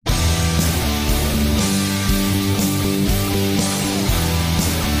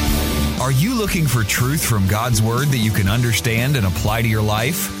Are you looking for truth from God's Word that you can understand and apply to your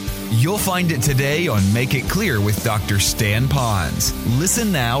life? You'll find it today on Make It Clear with Dr. Stan Ponz.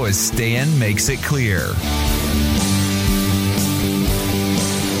 Listen now as Stan makes it clear.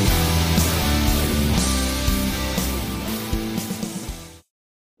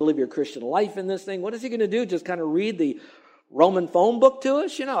 Live your Christian life in this thing. What is he going to do? Just kind of read the Roman phone book to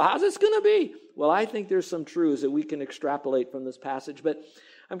us? How's this going to be? Well, I think there's some truths that we can extrapolate from this passage, but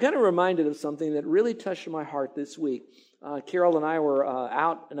I'm kind of reminded of something that really touched my heart this week. Carol and I were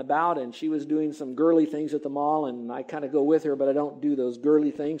out and about, and she was doing some girly things at the mall, and I kind of go with her, but I don't do those girly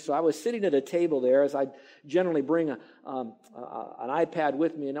things. So I was sitting at a table there, as I generally bring an iPad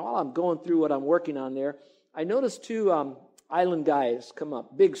with me, and while I'm going through what I'm working on there, I noticed two island guys come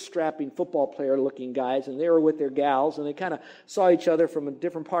up, big strapping football player looking guys, and they were with their gals, and they kind of saw each other from a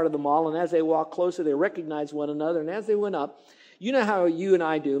different part of the mall, and as they walked closer, they recognized one another, and as they went up, you know how you and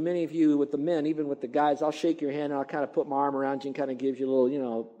I do, many of you with the men, even with the guys, I'll shake your hand and I'll kind of put my arm around you and kind of give you a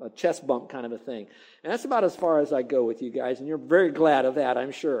little, a chest bump kind of a thing. And that's about as far as I go with you guys, and you're very glad of that,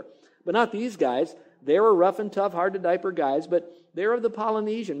 I'm sure. But not these guys. They were rough and tough, hard to diaper guys, but they're of the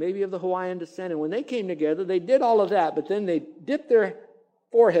Polynesian, maybe of the Hawaiian descent. And when they came together, they did all of that, but then they dipped their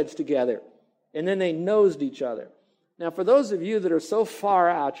foreheads together, and then they nosed each other. Now, for those of you that are so far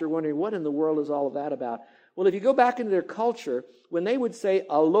out, you're wondering, what in the world is all of that about? Well, if you go back into their culture, when they would say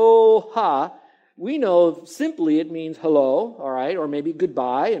aloha, we know simply it means hello, all right, or maybe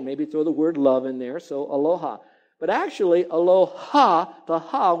goodbye, and maybe throw the word love in there, so aloha. But actually, aloha, the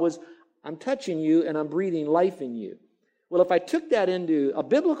ha was, I'm touching you and I'm breathing life in you. Well, if I took that into a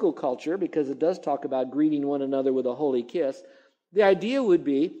biblical culture, because it does talk about greeting one another with a holy kiss, the idea would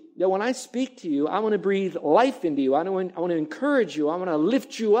be that when I speak to you, I want to breathe life into you. I want to encourage you. I want to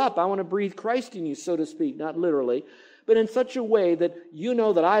lift you up. I want to breathe Christ in you, so to speak, not literally, but in such a way that you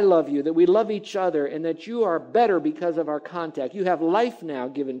know that I love you, that we love each other, and that you are better because of our contact. You have life now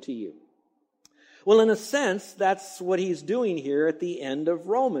given to you. Well, in a sense, that's what he's doing here at the end of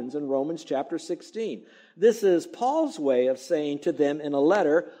Romans, in Romans chapter 16. This is Paul's way of saying to them in a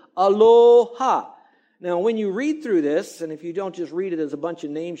letter, aloha. Now, when you read through this, and if you don't just read it as a bunch of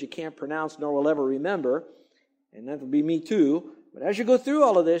names you can't pronounce nor will ever remember, and that would be me too, but as you go through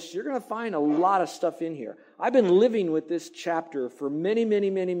all of this, you're going to find a lot of stuff in here. I've been living with this chapter for many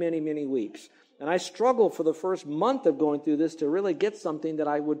weeks. And I struggled for the first month of going through this to really get something that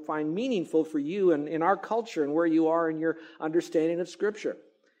I would find meaningful for you and in our culture and where you are in your understanding of Scripture.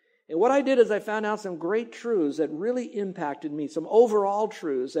 And what I did is I found out some great truths that really impacted me, some overall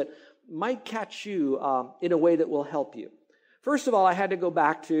truths that might catch you in a way that will help you. First of all, I had to go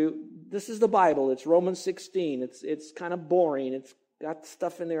back to, this is the Bible, it's Romans 16. It's kind of boring. It's got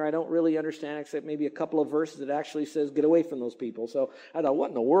stuff in there I don't really understand, except maybe a couple of verses that actually says, get away from those people. So I thought, what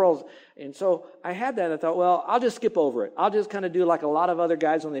in the world? And so I had that. I thought, well, I'll just skip over it. I'll just kind of do like a lot of other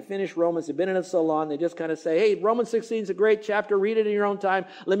guys when they finish Romans. They've been in it so long, they just kind of say, hey, Romans 16 is a great chapter. Read it in your own time.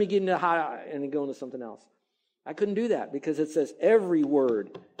 Let me get into how, and then go into something else. I couldn't do that because it says every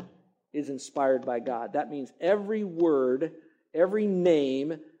word is inspired by God. That means every word, every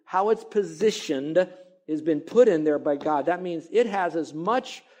name, how it's positioned has been put in there by God. That means it has as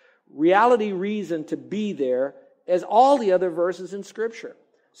much reality reason to be there as all the other verses in Scripture.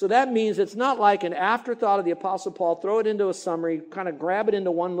 So that means it's not like an afterthought of the Apostle Paul, throw it into a summary, kind of grab it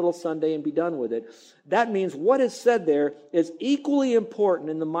into one little Sunday and be done with it. That means what is said there is equally important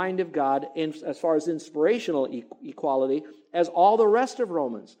in the mind of God as far as inspirational equality as all the rest of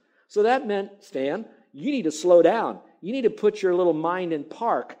Romans. So that meant, Stan, you need to slow down. You need to put your little mind in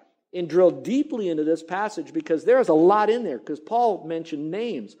park and drill deeply into this passage because there's a lot in there because Paul mentioned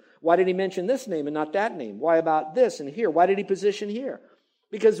names. Why did he mention this name and not that name? Why about this and here? Why did he position here?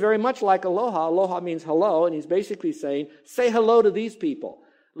 Because very much like aloha, aloha means hello, and he's basically saying, say hello to these people.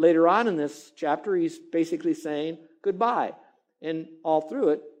 Later on in this chapter, he's basically saying goodbye. And all through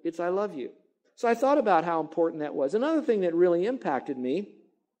it, it's I love you. So I thought about how important that was. Another thing that really impacted me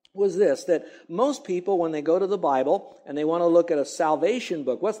was this, that most people, when they go to the Bible and they want to look at a salvation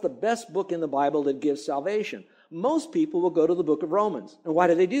book, what's the best book in the Bible that gives salvation? Most people will go to the book of Romans. And why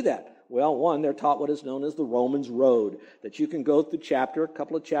do they do that? Well, one, they're taught what is known as the Romans road, that you can go through a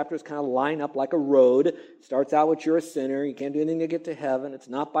couple of chapters kind of line up like a road. It starts out with you're a sinner, you can't do anything to get to heaven, it's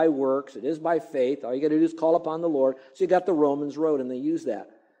not by works, it is by faith, all you got to do is call upon the Lord. So you got the Romans road, and they use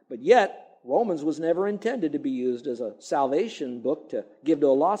that. But yet, Romans was never intended to be used as a salvation book to give to a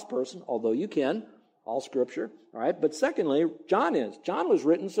lost person, although you can, all Scripture, all right? But secondly, John is. John was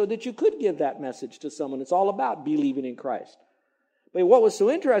written so that you could give that message to someone. It's all about believing in Christ. But what was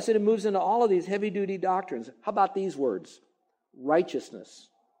so interesting, it moves into all of these heavy-duty doctrines. How about these words? Righteousness.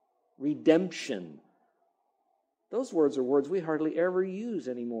 redemption. Those words are words we hardly ever use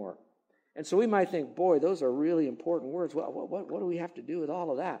anymore. And so we might think, boy, those are really important words. Well, what do we have to do with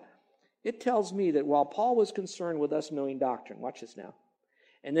all of that? It tells me that while Paul was concerned with us knowing doctrine, watch this now,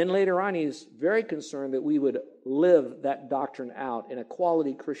 and then later on he's very concerned that we would live that doctrine out in a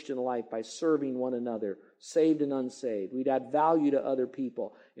quality Christian life by serving one another, saved and unsaved. We'd add value to other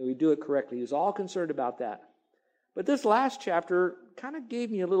people, and we'd do it correctly. He was all concerned about that. But this last chapter kind of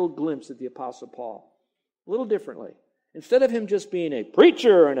gave me a little glimpse at the Apostle Paul, a little differently. Instead of him just being a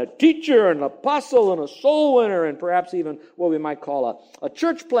preacher and a teacher and an apostle and a soul winner and perhaps even what we might call a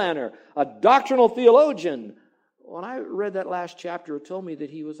church planner, a doctrinal theologian, when I read that last chapter, it told me that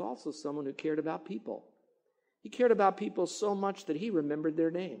he was also someone who cared about people. He cared about people so much that he remembered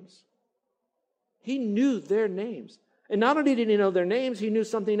their names. He knew their names. And not only did he know their names, he knew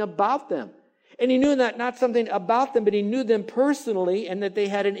something about them. And he knew that not something about them, but he knew them personally and that they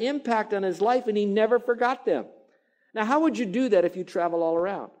had an impact on his life, and he never forgot them. Now, how would you do that if you travel all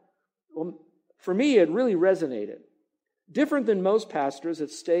around? Well, for me, it really resonated. Different than most pastors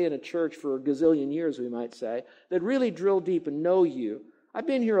that stay in a church for a gazillion years, we might say, that really drill deep and know you. I've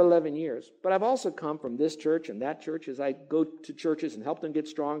been here 11 years, but I've also come from this church and that church as I go to churches and help them get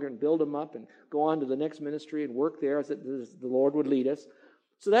stronger and build them up and go on to the next ministry and work there as the Lord would lead us.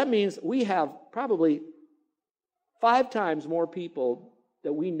 So that means we have probably 5 times more people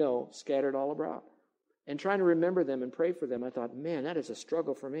that we know scattered all around. And trying to remember them and pray for them, I thought, man, that is a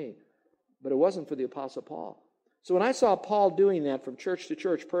struggle for me. But it wasn't for the Apostle Paul. So when I saw Paul doing that from church to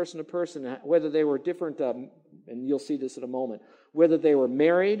church, person to person, whether they were different, and you'll see this in a moment, whether they were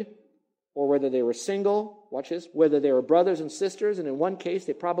married or whether they were single, watch this, whether they were brothers and sisters, and in one case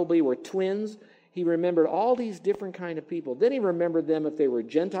they probably were twins, he remembered all these different kind of people. Then he remembered them if they were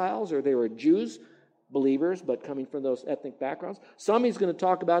Gentiles or they were Jews, believers, but coming from those ethnic backgrounds. Some he's going to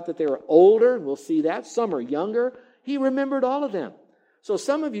talk about that they were older, and we'll see that. Some are younger. He remembered all of them. So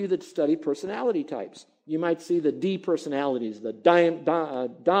some of you that study personality types, you might see the D personalities, the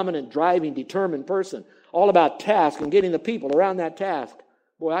dominant, driving, determined person, all about task and getting the people around that task.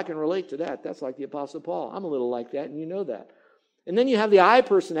 Boy, I can relate to that. That's like the Apostle Paul. I'm a little like that, and you know that. And then you have the I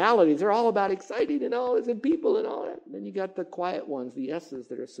personalities. They're all about exciting and all this and people and all that. And then you got the quiet ones, the S's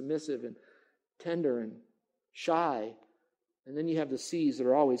that are submissive and tender and shy. And then you have the C's that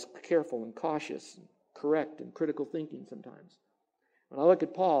are always careful and cautious and correct and critical thinking sometimes. When I look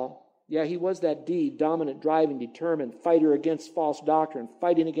at Paul, yeah, he was that D, dominant, driving, determined, fighter against false doctrine,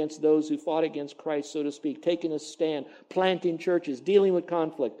 fighting against those who fought against Christ, so to speak, taking a stand, planting churches, dealing with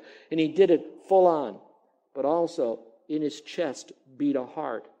conflict. And he did it full on. But also, in his chest beat a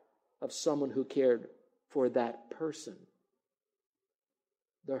heart of someone who cared for that person.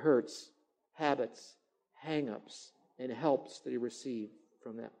 The hurts, habits, hang-ups, and helps that he received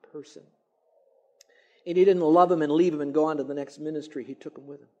from that person. And he didn't love him and leave him and go on to the next ministry. He took him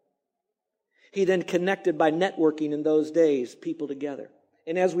with him. He then connected by networking in those days, people together.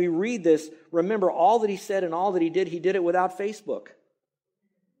 And as we read this, remember all that he said and all that he did it without Facebook,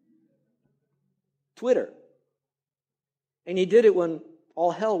 Twitter. And he did it when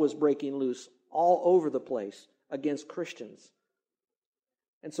all hell was breaking loose all over the place against Christians.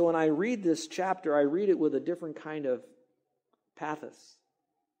 And so when I read this chapter, I read it with a different kind of pathos,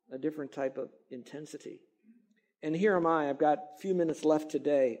 a different type of intensity. And here am I. I've got a few minutes left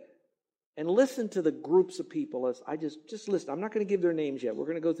today. And listen to the groups of people as I just listen. I'm not going to give their names yet. We're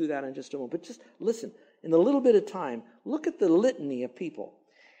going to go through that in just a moment. But just listen. In a little bit of time, look at the litany of people.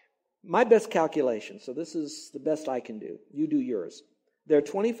 My best calculation, so this is the best I can do. You do yours. There are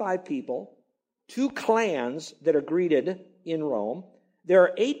 25 people, 2 clans that are greeted in Rome. There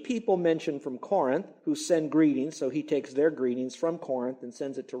are 8 people mentioned from Corinth who send greetings, so he takes their greetings from Corinth and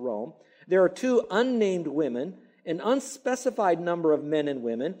sends it to Rome. There are 2 unnamed women, an unspecified number of men and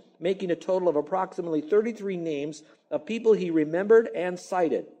women, making a total of approximately 33 names of people he remembered and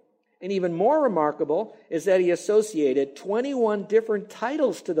cited. And even more remarkable is that he associated 21 different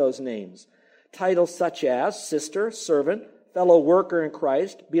titles to those names. Titles such as sister, servant, fellow worker in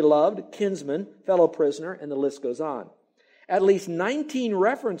Christ, beloved, kinsman, fellow prisoner, and the list goes on. At least 19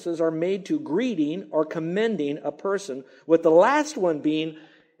 references are made to greeting or commending a person, with the last one being,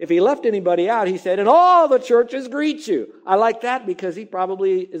 if he left anybody out, he said, and all the churches greet you. I like that because he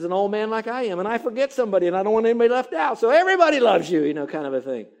probably is an old man like I am, and I forget somebody, and I don't want anybody left out, so everybody loves you, kind of a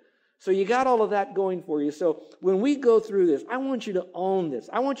thing. So you got all of that going for you. So when we go through this, I want you to own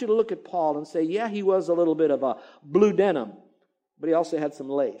this. I want you to look at Paul and say, yeah, he was a little bit of a blue denim, but he also had some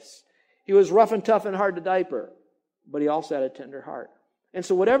lace. He was rough and tough and hard to diaper, but he also had a tender heart. And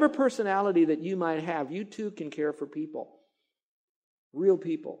so whatever personality that you might have, you too can care for people. Real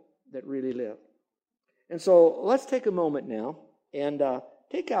people. that really live. And so let's take a moment now and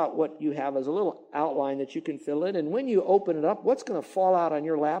take out what you have as a little outline that you can fill in. And when you open it up, what's going to fall out on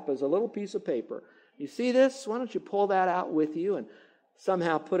your lap is a little piece of paper. You see this? Why don't you pull that out with you and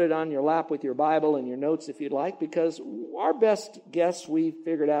somehow put it on your lap with your Bible and your notes if you'd like, because our best guess, we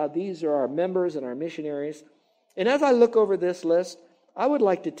figured out, these are our members and our missionaries. And as I look over this list, I would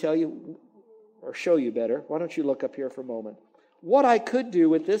like to tell you, or show you better, why don't you look up here for a moment, what I could do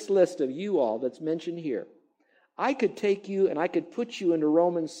with this list of you all that's mentioned here. I could take you and I could put you into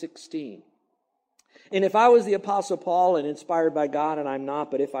Romans 16. And if I was the Apostle Paul and inspired by God, and I'm not,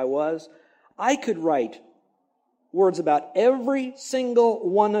 but if I was, I could write words about every single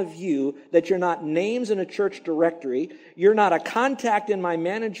one of you that you're not names in a church directory, you're not a contact in my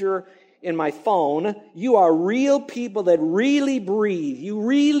manager in my phone, you are real people that really breathe, you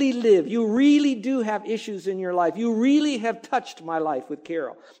really live, you really do have issues in your life, you really have touched my life with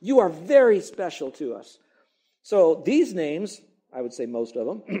Carol. You are very special to us. So these names, I would say most of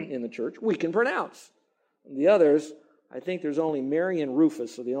them in the church, we can pronounce. The others, I think there's only Mary and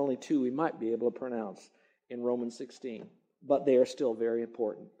Rufus are the only two we might be able to pronounce in Romans 16. But they are still very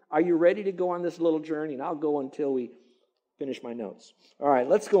important. Are you ready to go on this little journey? And I'll go until we finish my notes. All right,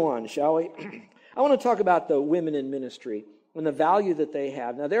 let's go on, shall we? I want to talk about the women in ministry and the value that they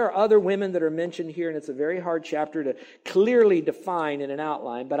have. Now, there are other women that are mentioned here, and it's a very hard chapter to clearly define in an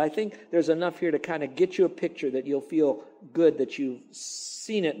outline, but I think there's enough here to kind of get you a picture that you'll feel good that you've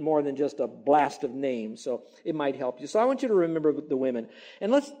seen it more than just a blast of names, so it might help you. So I want you to remember the women. And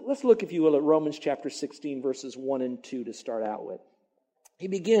let's look, if you will, at Romans chapter 16, verses 1 and 2 to start out with. He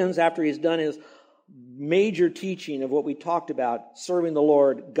begins, after he's done his major teaching of what we talked about, serving the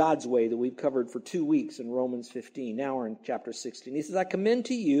Lord God's way, that we've covered for 2 weeks in Romans 15. Now we're in chapter 16. He says, I commend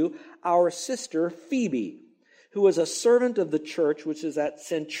to you our sister Phoebe, who is a servant of the church which is at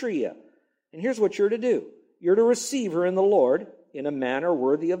Cenchrea. And here's what you're to do. You're to receive her in the Lord in a manner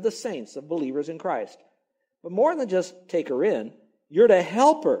worthy of the saints, of believers in Christ. But more than just take her in, you're to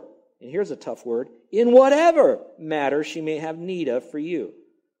help her, and here's a tough word, in whatever matter she may have need of for you.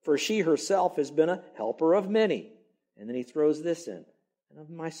 For she herself has been a helper of many. And then he throws this in, and of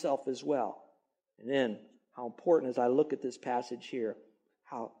myself as well. And then, how important as I look at this passage here,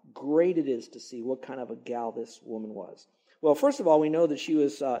 how great it is to see what kind of a gal this woman was. Well, first of all, we know that she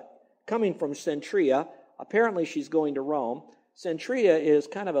was coming from Cenchrea. Apparently, she's going to Rome. Cenchrea is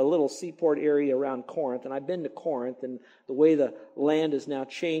kind of a little seaport area around Corinth, and I've been to Corinth, and the way the land is now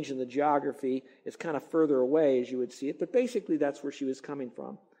changed in the geography, it's kind of further away as you would see it, but basically that's where she was coming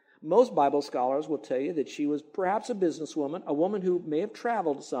from. Most Bible scholars will tell you that she was perhaps a businesswoman, a woman who may have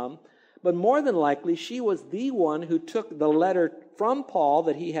traveled some, but more than likely she was the one who took the letter from Paul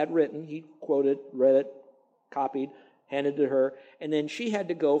that he had written. He quoted, read it, copied, handed to her, and then she had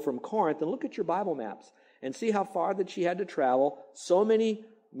to go from Corinth, and look at your Bible maps, and see how far that she had to travel so many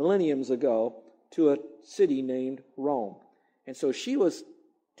millenniums ago to a city named Rome. And so she was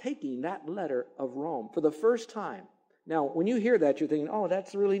taking that letter of Rome for the first time. Now, when you hear that, you're thinking, oh,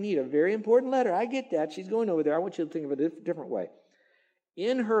 that's really neat, a very important letter. I get that. She's going over there. I want you to think of it a different way.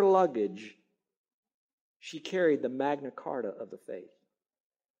 In her luggage, she carried the Magna Carta of the faith.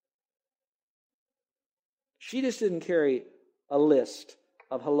 She just didn't carry a list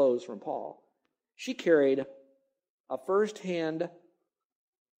of hellos from Paul. She carried a first-hand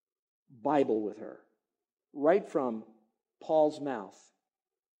Bible with her, right from Paul's mouth,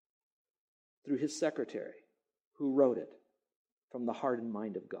 through his secretary, who wrote it from the heart and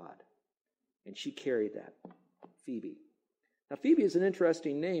mind of God. And she carried that, Phoebe. Now, Phoebe is an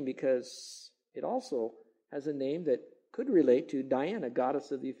interesting name because it also has a name that could relate to Diana, goddess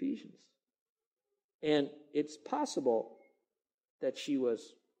of the Ephesians. And it's possible that she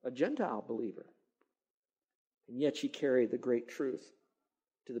was a Gentile believer. And yet she carried the great truth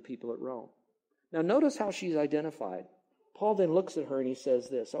to the people at Rome. Now, notice how she's identified. Paul then looks at her and he says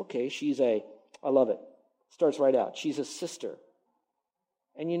this. Okay, I love it. Starts right out. She's a sister.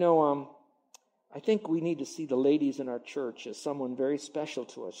 And I think we need to see the ladies in our church as someone very special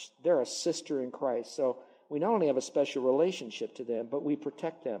to us. They're a sister in Christ. So we not only have a special relationship to them, but we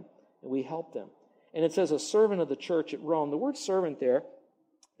protect them and we help them. And it says a servant of the church at Rome. The word servant there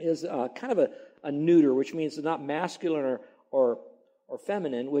is kind of a neuter, which means it's not masculine or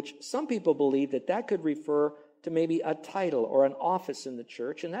feminine, which some people believe that could refer to maybe a title or an office in the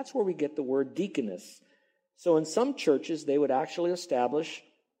church. And that's where we get the word deaconess. So in some churches, they would actually establish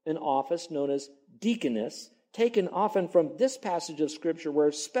an office known as deaconess, taken often from this passage of Scripture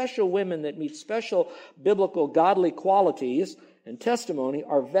where special women that meet special biblical godly qualities and testimony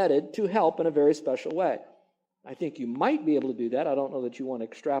are vetted to help in a very special way. I think you might be able to do that. I don't know that you want to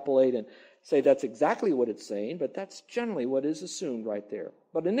extrapolate and say that's exactly what it's saying, but that's generally what is assumed right there.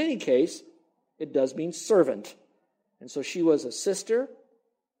 But in any case, it does mean servant. And so she was a sister,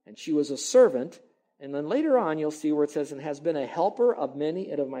 and she was a servant. And then later on, you'll see where it says, and has been a helper of many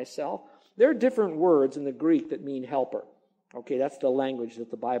and of myself. There are different words in the Greek that mean helper. Okay, that's the language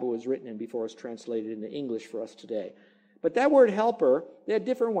that the Bible was written in before it's translated into English for us today. But that word helper, they had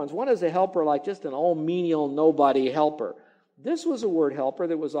different ones. One is a helper like just an old menial nobody helper. This was a word helper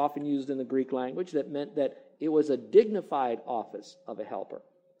that was often used in the Greek language that meant that it was a dignified office of a helper.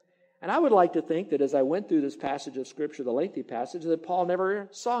 And I would like to think that as I went through this passage of Scripture, the lengthy passage, that Paul never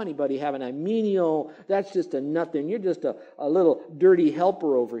saw anybody having a menial, that's just a nothing, you're just a little dirty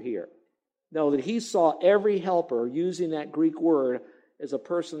helper over here. No, that he saw every helper using that Greek word as a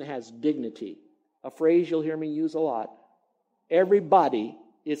person that has dignity. A phrase you'll hear me use a lot. Everybody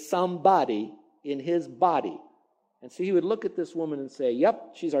is somebody in his body. And so he would look at this woman and say,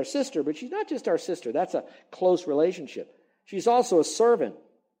 yep, she's our sister, but she's not just our sister. That's a close relationship. She's also a servant,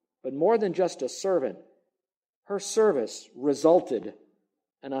 but more than just a servant. Her service resulted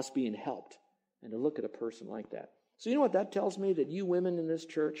in us being helped. And to look at a person like that. So you know what that tells me? That you women in this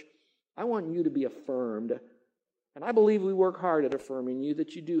church, I want you to be affirmed. And I believe we work hard at affirming you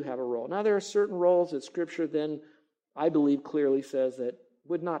that you do have a role. Now there are certain roles that Scripture then, I believe, clearly says that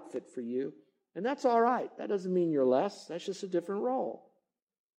would not fit for you. And that's all right. That doesn't mean you're less. That's just a different role.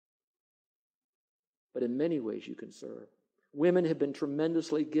 But in many ways you can serve. Women have been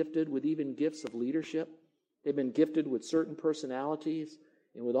tremendously gifted with even gifts of leadership. They've been gifted with certain personalities.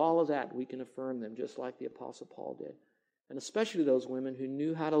 And with all of that, we can affirm them just like the Apostle Paul did. And especially those women who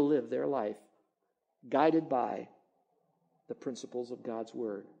knew how to live their life guided by the principles of God's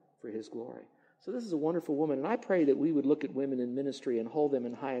Word for His glory. So this is a wonderful woman, and I pray that we would look at women in ministry and hold them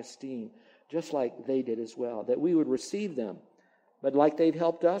in high esteem, just like they did as well, that we would receive them, but like they've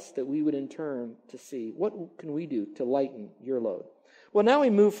helped us, that we would in turn to see, what can we do to lighten your load? Well, now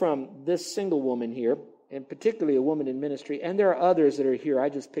we move from this single woman here, and particularly a woman in ministry, and there are others that are here. I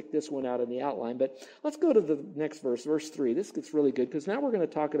just picked this one out in the outline, but let's go to the next verse, verse 3. This gets really good, because now we're going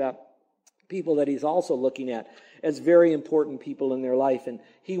to talk about people that he's also looking at as very important people in their life, and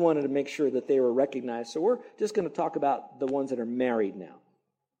he wanted to make sure that they were recognized. So we're just going to talk about the ones that are married now.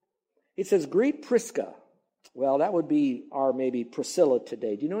 It says, greet Prisca. Well, that would be our maybe Priscilla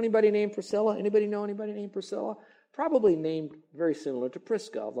today. Do you know anybody named Priscilla? Anybody know anybody named Priscilla? Probably named very similar to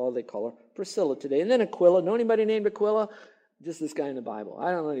Prisca, although they call her Priscilla today. And then Aquila. Know anybody named Aquila? Just this guy in the Bible.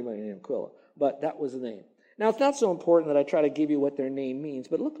 I don't know anybody named Aquila, but that was the name. Now, it's not so important that I try to give you what their name means,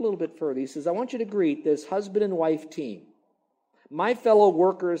 but look a little bit further. He says, I want you to greet this husband and wife team, my fellow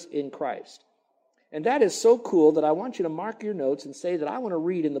workers in Christ. And that is so cool that I want you to mark your notes and say that I want to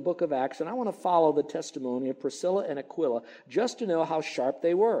read in the book of Acts, and I want to follow the testimony of Priscilla and Aquila just to know how sharp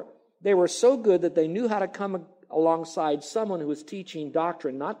they were. They were so good that they knew how to come alongside someone who was teaching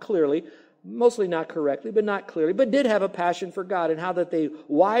doctrine, not clearly, mostly not correctly, but not clearly, but did have a passion for God, and how that they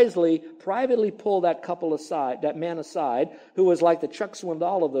wisely, privately pulled that couple aside, that man aside, who was like the Chuck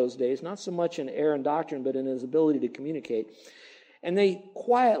Swindoll of those days, not so much in error and doctrine, but in his ability to communicate. And they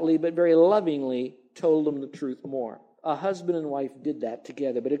quietly, but very lovingly, told him the truth more. A husband and wife did that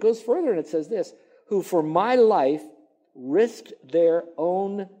together. But it goes further, and it says this, who for my life risked their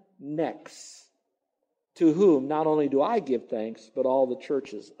own necks, to whom not only do I give thanks, but all the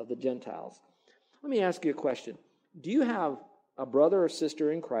churches of the Gentiles. Let me ask you a question. Do you have a brother or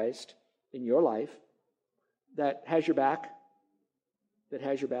sister in Christ in your life that has your back? That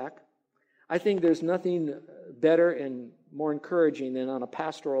has your back? I think there's nothing better and more encouraging than on a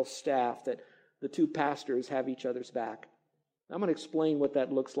pastoral staff that the two pastors have each other's back. I'm going to explain what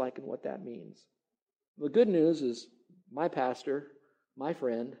that looks like and what that means. The good news is my pastor, my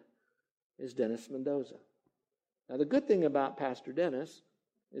friend, is Dennis Mendoza. Now, the good thing about Pastor Dennis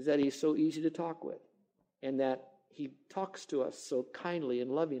is that he's so easy to talk with, and that he talks to us so kindly and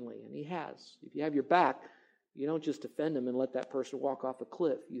lovingly, and he has. If you have your back, you don't just defend him and let that person walk off a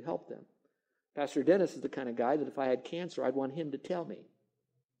cliff. You help them. Pastor Dennis is the kind of guy that if I had cancer, I'd want him to tell me,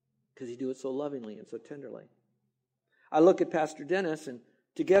 because he'd do it so lovingly and so tenderly. I look at Pastor Dennis, and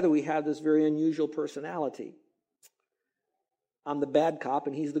together we have this very unusual personality. I'm the bad cop,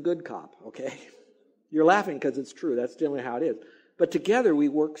 and he's the good cop, okay? You're laughing because it's true. That's generally how it is. But together we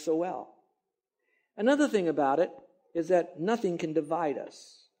work so well. Another thing about it is that nothing can divide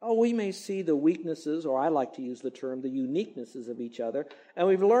us. Oh, we may see the weaknesses, or I like to use the term, the uniquenesses of each other, and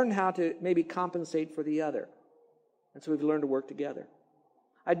we've learned how to maybe compensate for the other. And so we've learned to work together.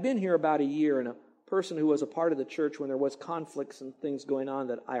 I'd been here about a year, and a person who was a part of the church when there was conflicts and things going on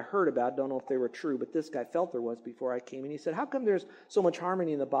that I heard about. Don't know if they were true, but this guy felt there was before I came. And he said, how come there's so much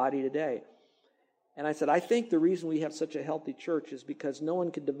harmony in the body today? And I said, I think the reason we have such a healthy church is because no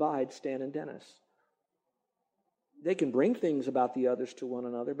one can divide Stan and Dennis. They can bring things about the others to one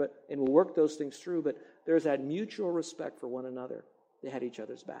another, and we'll work those things through, but there's that mutual respect for one another. They had each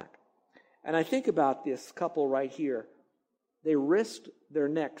other's back. And I think about this couple right here. They risked their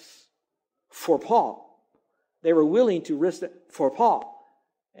necks for Paul. They were willing to risk it for Paul.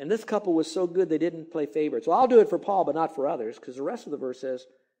 And this couple was so good they didn't play favorites. Well, I'll do it for Paul, but not for others, because the rest of the verse says,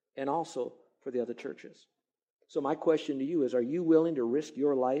 and also for the other churches. So my question to you is, are you willing to risk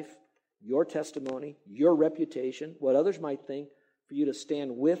your life, your testimony, your reputation, what others might think, for you to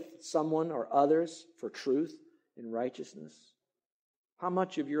stand with someone or others for truth and righteousness? How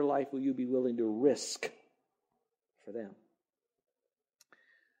much of your life will you be willing to risk for them?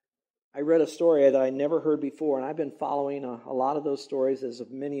 I read a story that I never heard before, and I've been following a lot of those stories, as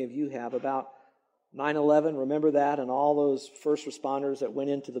many of you have, about 9/11. Remember that? And all those first responders that went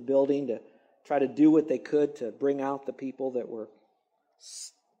into the building to try to do what they could to bring out the people that were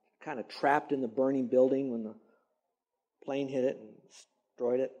kind of trapped in the burning building when the plane hit it and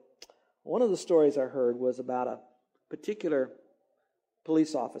destroyed it. One of the stories I heard was about a particular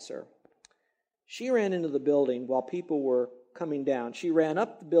police officer. She ran into the building while people were coming down. She ran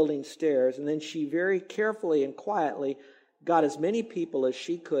up the building stairs, and then she very carefully and quietly got as many people as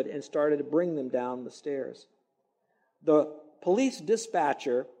she could and started to bring them down the stairs. The police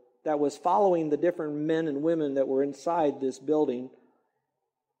dispatcher that was following the different men and women that were inside this building,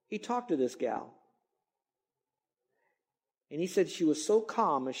 he talked to this gal. And he said she was so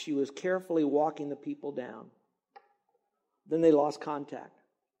calm as she was carefully walking the people down. Then they lost contact.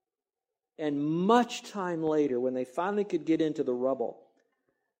 And much time later, when they finally could get into the rubble,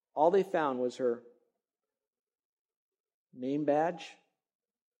 all they found was her name badge,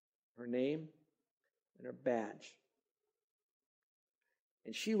 her name, and her badge.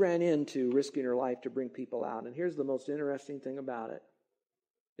 And she ran into risking her life to bring people out. And here's the most interesting thing about it,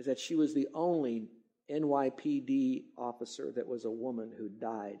 is that she was the only NYPD officer that was a woman who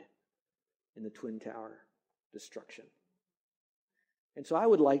died in the Twin Tower destruction. And so I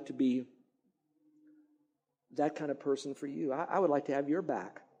would like to be that kind of person for you. I would like to have your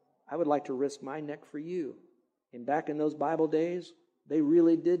back. I would like to risk my neck for you. And back in those Bible days, they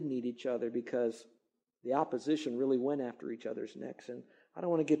really did need each other because the opposition really went after each other's necks. And I don't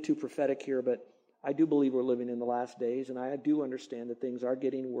want to get too prophetic here, but I do believe we're living in the last days, and I do understand that things are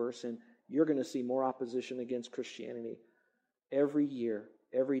getting worse, and you're going to see more opposition against Christianity every year,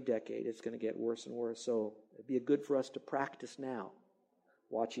 every decade. It's going to get worse and worse. So it'd be good for us to practice now,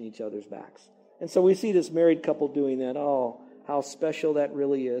 watching each other's backs. And so we see this married couple doing that. Oh, how special that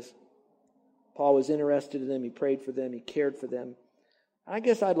really is. Paul was interested in them. He prayed for them. He cared for them. I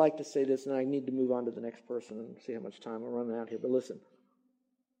guess I'd like to say this, and I need to move on to the next person and see how much time we're running out here. But listen.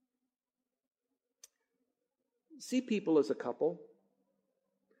 See people as a couple.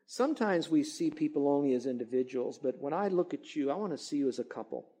 Sometimes we see people only as individuals, but when I look at you, I want to see you as a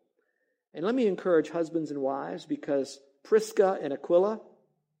couple. And let me encourage husbands and wives, because Prisca and Aquila,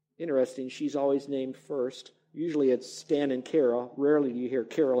 interesting, she's always named first. Usually it's Stan and Carol. Rarely do you hear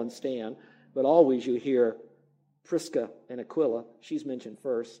Carol and Stan, but always you hear Prisca and Aquila. She's mentioned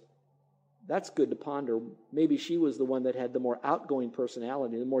first. That's good to ponder. Maybe she was the one that had the more outgoing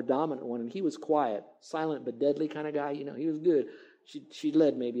personality, the more dominant one, and he was quiet, silent but deadly kind of guy. You know, he was good. She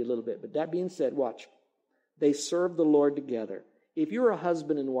led maybe a little bit. But that being said, watch. They served the Lord together. If you're a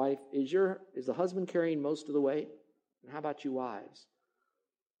husband and wife, is the husband carrying most of the weight? And how about you wives?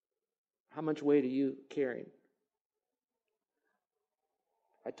 How much weight are you carrying?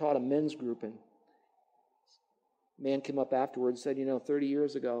 I taught a men's group, and a man came up afterwards and said, 30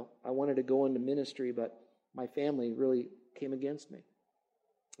 years ago, I wanted to go into ministry, but my family really came against me.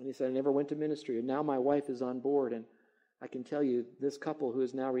 And he said, I never went to ministry, and now my wife is on board, and I can tell you, this couple who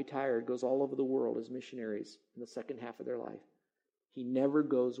is now retired goes all over the world as missionaries in the second half of their life. He never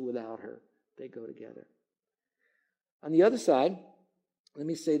goes without her. They go together. On the other side, let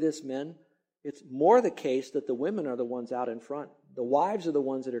me say this, men. It's more the case that the women are the ones out in front. The wives are the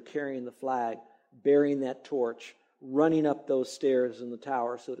ones that are carrying the flag, bearing that torch, running up those stairs in the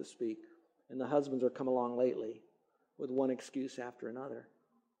tower, so to speak. And the husbands are come along lately with one excuse after another.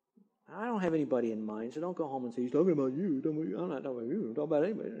 I don't have anybody in mind, so don't go home and say, he's talking about you. I'm not talking about you. I'm talking about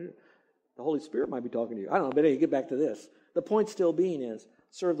anybody. The Holy Spirit might be talking to you. I don't know, but anyway, get back to this. The point still being is,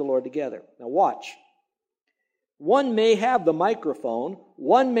 serve the Lord together. Now watch. One may have the microphone.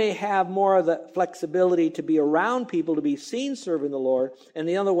 One may have more of the flexibility to be around people, to be seen serving the Lord. And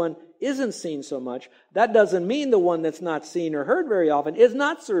the other one isn't seen so much, that doesn't mean the one that's not seen or heard very often is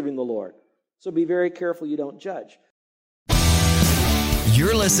not serving the Lord. So be very careful you don't judge.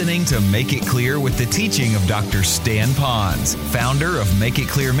 You're listening to Make It Clear with the teaching of Dr. Stan Ponz, founder of Make It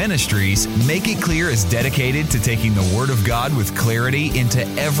Clear Ministries. Make It Clear is dedicated to taking the Word of God with clarity into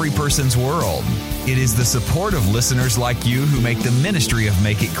every person's world. It is the support of listeners like you who make the ministry of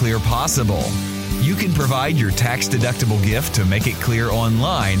Make It Clear possible. You can provide your tax-deductible gift to Make It Clear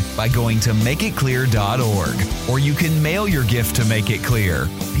online by going to makeitclear.org, or you can mail your gift to Make It Clear,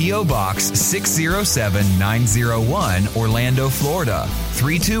 P.O. Box 607901, Orlando, Florida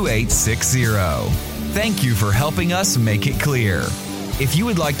 32860. Thank you for helping us make it clear. If you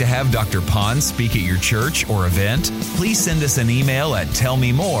would like to have Dr. Ponz speak at your church or event, please send us an email at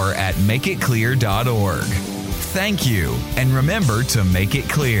tellmemore@makeitclear.org. Thank you, and remember to make it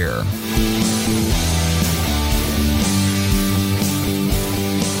clear.